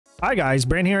Hi guys,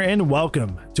 Bran here and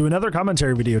welcome to another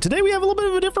commentary video. Today we have a little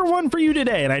bit of a different one for you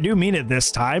today, and I do mean it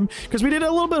this time because we did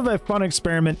a little bit of a fun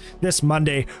experiment this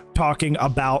Monday talking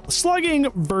about slugging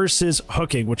versus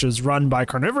hooking, which is run by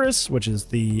Carniveris, which is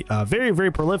the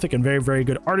very prolific and very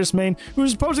good artist main,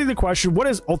 who's posing the question, what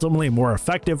is ultimately more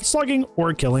effective, slugging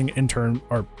or killing in turn,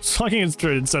 or slugging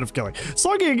instead of killing,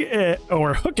 slugging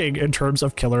or hooking in terms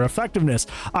of killer effectiveness.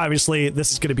 Obviously,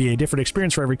 this is going to be a different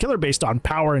experience for every killer based on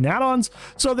power and add-ons,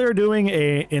 so they're doing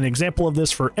an example of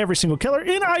this for every single killer,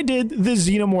 and I did the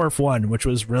XENOMORPH one, which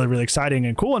was really exciting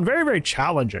and cool and very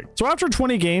challenging. So after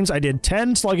 20 games, I did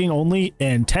 10 slugging only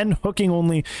and 10 hooking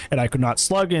only, and I could not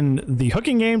slug in the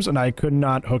hooking games and I could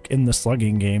not hook in the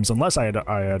slugging games unless I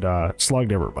had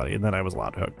slugged everybody, and then I was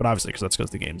allowed to hook, but obviously because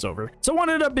the game's over. So what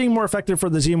ended up being more effective for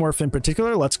the XENOMORPH in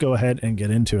particular? Let's go ahead and get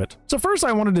into it. So first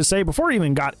I wanted to say, before I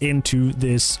even got into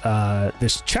this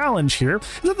this challenge here,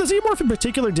 is that the XENOMORPH in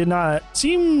particular did not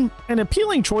seem an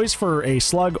appealing choice for a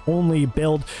slug only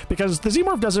build, because the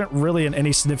XENOMORPH doesn't really in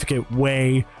any significant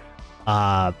way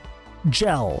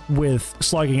gel with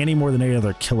slugging any more than any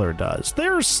other killer does.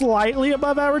 They're slightly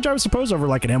above average, I would suppose, over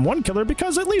like an M1 killer,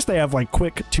 because at least they have like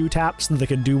quick 2 taps that they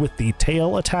can do with the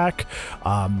tail attack.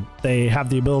 They have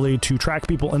the ability to track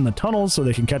people in the tunnels so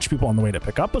they can catch people on the way to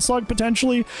pick up a slug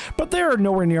potentially, but they're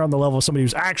nowhere near on the level of somebody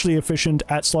who's actually efficient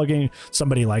at slugging.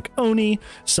 Somebody like Oni,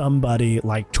 somebody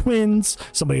like Twins,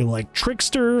 somebody like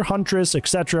Trickster, Huntress,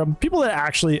 etc. People that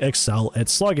actually excel at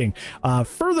slugging.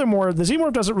 Furthermore, the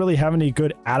XENOMORPH doesn't really have any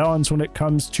good add-ons when it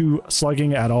comes to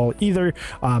slugging at all either.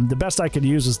 The best I could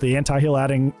use is the anti-heal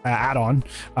add-on,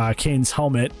 Kane's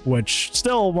Helmet, which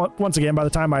still, once again, by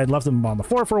the time I had left them on the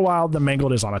floor for a while, the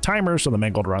Mangled is on a timer, so the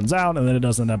Mangled runs out, and then it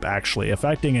doesn't end up actually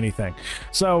affecting anything.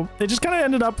 So it just kind of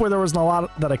ended up where there wasn't a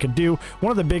lot that I could do.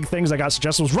 One of the big things I got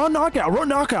suggested was run knockout,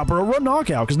 bro, run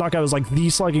knockout, because knockout was like the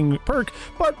slugging perk,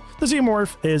 but the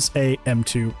XENOMORPH is a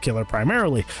M2 killer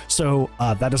primarily, so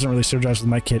that doesn't really synergize with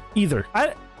my kit either.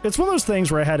 It's one of those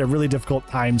things where I had a really difficult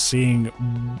time seeing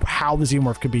how the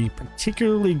XENOMORPH could be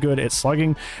particularly good at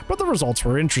slugging, but the results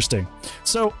were interesting.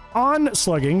 So on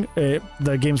slugging,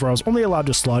 the games where I was only allowed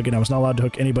to slug and I was not allowed to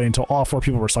hook anybody until all 4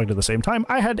 people were slugged at the same time,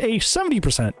 I had a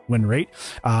 70% win rate,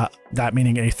 that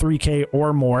meaning a 3K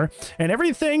or more, and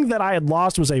everything that I had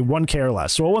lost was a 1K or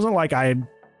less. So it wasn't like I had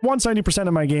won 70%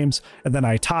 of my games and then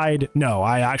I tied. No,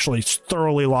 I actually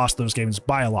thoroughly lost those games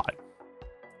by a lot.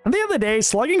 At the end of the day,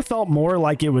 slugging felt more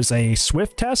like it was a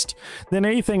Swift test than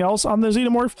anything else on the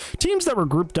XENOMORPH. Teams that were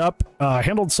grouped up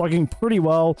handled slugging pretty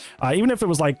well, even if it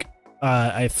was like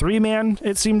a 3-man,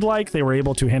 it seemed like they were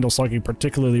able to handle slugging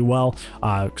particularly well,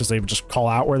 because they would just call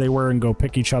out where they were and go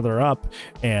pick each other up,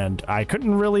 and I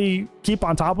couldn't really keep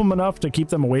on top of them enough to keep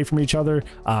them away from each other.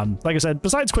 Like I said,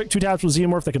 besides quick 2 taps with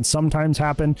XENOMORPH that can sometimes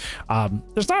happen,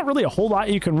 there's not really a whole lot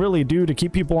you can really do to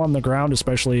keep people on the ground,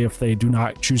 especially if they do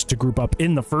not choose to group up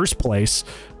in the first place,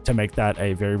 to make that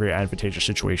a very advantageous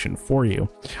situation for you.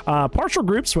 Partial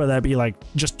groups, whether that be like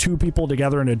just 2 people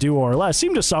together in a duo or less,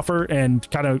 seem to suffer and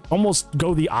kind of almost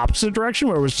go the opposite direction,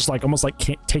 where it was just like almost like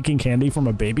taking candy from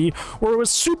a baby, where it was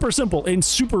super simple and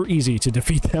super easy to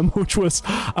defeat them, which was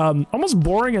almost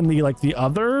boring in the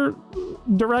other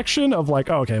direction of like,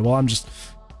 oh, okay, well, I'm just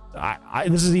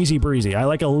this is easy breezy. I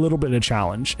like a little bit of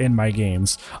challenge in my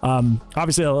games.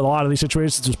 Obviously, a lot of these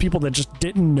situations, there's people that just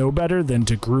didn't know better than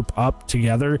to group up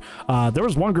together. There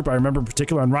was one group I remember in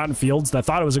particular on Rotten Fields that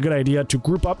thought it was a good idea to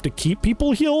group up to keep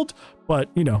people healed, but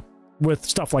you know, with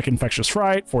stuff like infectious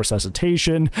fright, forced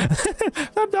hesitation,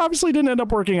 that obviously didn't end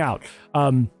up working out.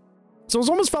 So it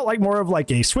almost felt like more of like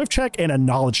a Swift check and a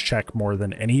knowledge check more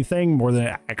than anything, more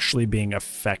than actually being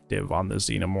effective on the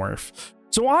XENOMORPH.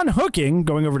 So on hooking,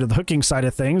 going over to the hooking side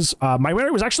of things, my win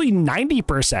rate was actually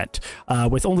 90%,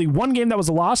 with only 1 game that was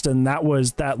lost, and that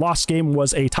lost game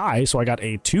was a tie, so I got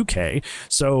a 2K.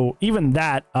 So even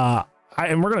that,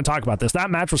 and we're going to talk about this, that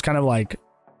match was kind of like,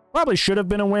 probably should have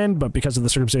been a win, but because of the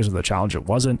circumstances of the challenge, it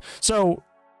wasn't. So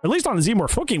at least on the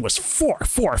XENOMORPH, hooking was far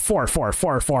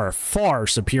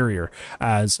superior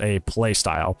as a play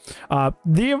style.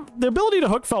 The ability to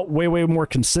hook felt way more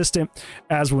consistent,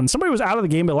 as when somebody was out of the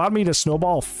game, it allowed me to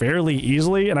snowball fairly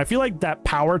easily, and I feel like that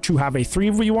power to have a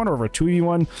 3v1 over a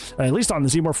 2v1, at least on the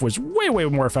XENOMORPH, was way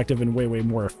more effective and way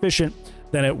more efficient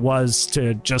than it was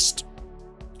to just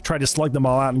try to slug them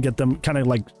all out and get them kind of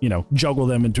like, you know, juggle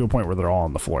them into a point where they're all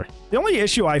on the floor. The only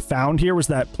issue I found here was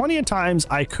that plenty of times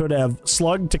I could have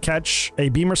slugged to catch a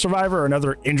beamer survivor or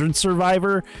another injured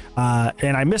survivor,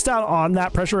 and I missed out on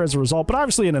that pressure as a result. But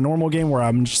obviously in a normal game where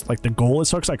I'm just like the goal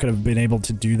is hooks, I could have been able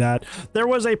to do that. There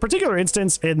was a particular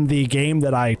instance in the game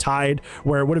that I tied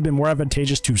where it would have been more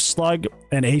advantageous to slug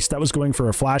an ace that was going for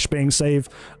a flashbang save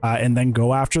and then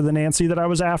go after the Nancy that I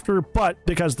was after. But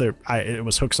because it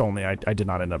was hooks only, I did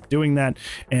not end up doing that,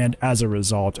 and as a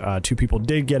result 2 people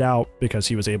did get out because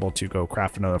he was able to go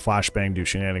craft another flashbang, do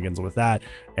shenanigans with that,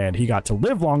 and he got to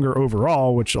live longer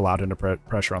overall, which allowed him to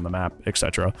pressure on the map,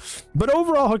 etc. But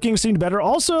overall hooking seemed better.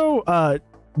 Also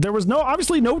there was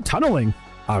obviously no tunneling.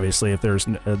 Obviously, if there's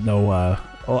no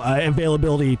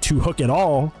availability to hook at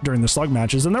all during the slug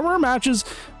matches, and there were matches,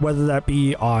 whether that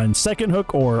be on second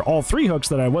hook or all 3 hooks,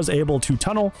 that I was able to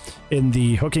tunnel in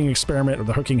the hooking experiment, or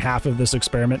the hooking half of this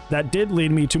experiment, that did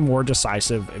lead me to more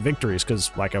decisive victories.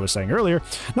 Because like I was saying earlier,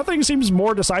 nothing seems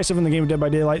more decisive in the game of Dead by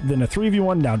Daylight than a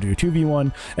 3v1 down to a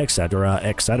 2v1, etc.,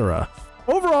 etc.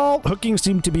 Overall, hooking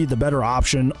seemed to be the better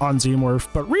option on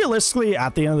XENOMORPH, but realistically,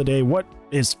 at the end of the day, what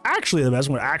is actually the best,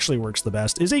 what actually works the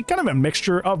best, is a kind of a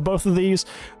mixture of both of these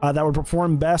that would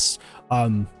perform best,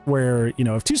 where, you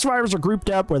know, if 2 survivors are grouped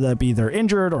up, whether that be they're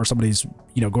injured or somebody's,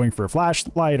 you know, going for a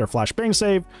flashlight or flashbang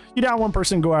save, you down one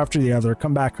person, go after the other,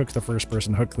 come back, hook the first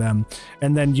person, hook them,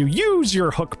 and then you use your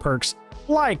hook perks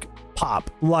like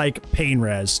pop, like pain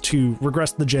res, to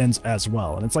regress the gens as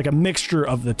well. And it's like a mixture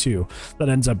of the two that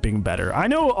ends up being better. I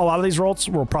know a lot of these rolls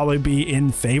will probably be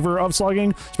in favor of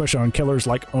slugging, especially on killers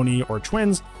like Oni or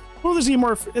Twins. Well, the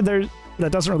XENOMORPH,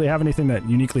 that doesn't really have anything that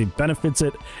uniquely benefits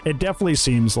it. It definitely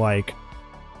seems like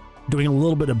doing a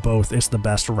little bit of both is the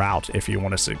best route if you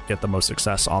want to get the most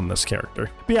success on this character.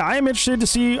 But yeah, I am interested to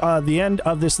see the end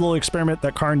of this little experiment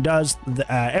that Karn does.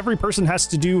 Every person has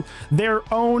to do their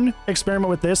own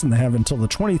experiment with this, and they have until the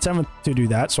 27th to do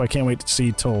that. So I can't wait to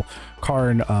see till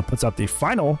Karn puts out the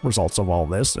final results of all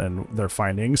this and their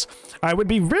findings. I would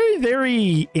be very,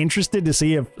 very interested to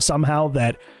see if somehow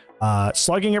that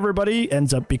slugging everybody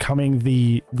ends up becoming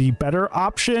the better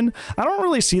option. I don't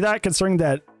really see that, considering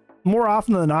that more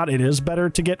often than not, it is better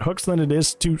to get hooks than it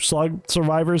is to slug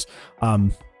survivors.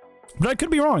 But I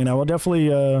could be wrong, and I will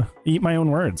definitely eat my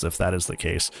own words if that is the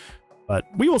case. But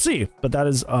we will see. But that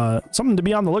is something to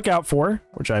be on the lookout for,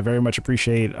 which I very much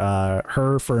appreciate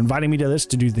her for inviting me to this,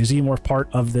 to do the XENOMORPH part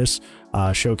of this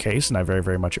showcase, and I very,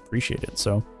 very much appreciate it.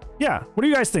 So yeah, what do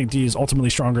you guys think? Do you is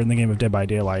ultimately stronger in the game of Dead by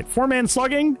Daylight? 4-man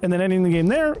slugging and then ending the game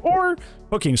there, or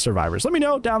hooking survivors? Let me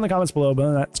know down in the comments below,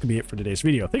 but that's gonna be it for today's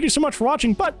video. Thank you so much for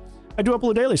watching, but I do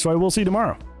upload daily, so I will see you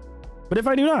tomorrow. But if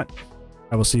I do not,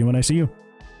 I will see you when I see you.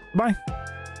 Bye.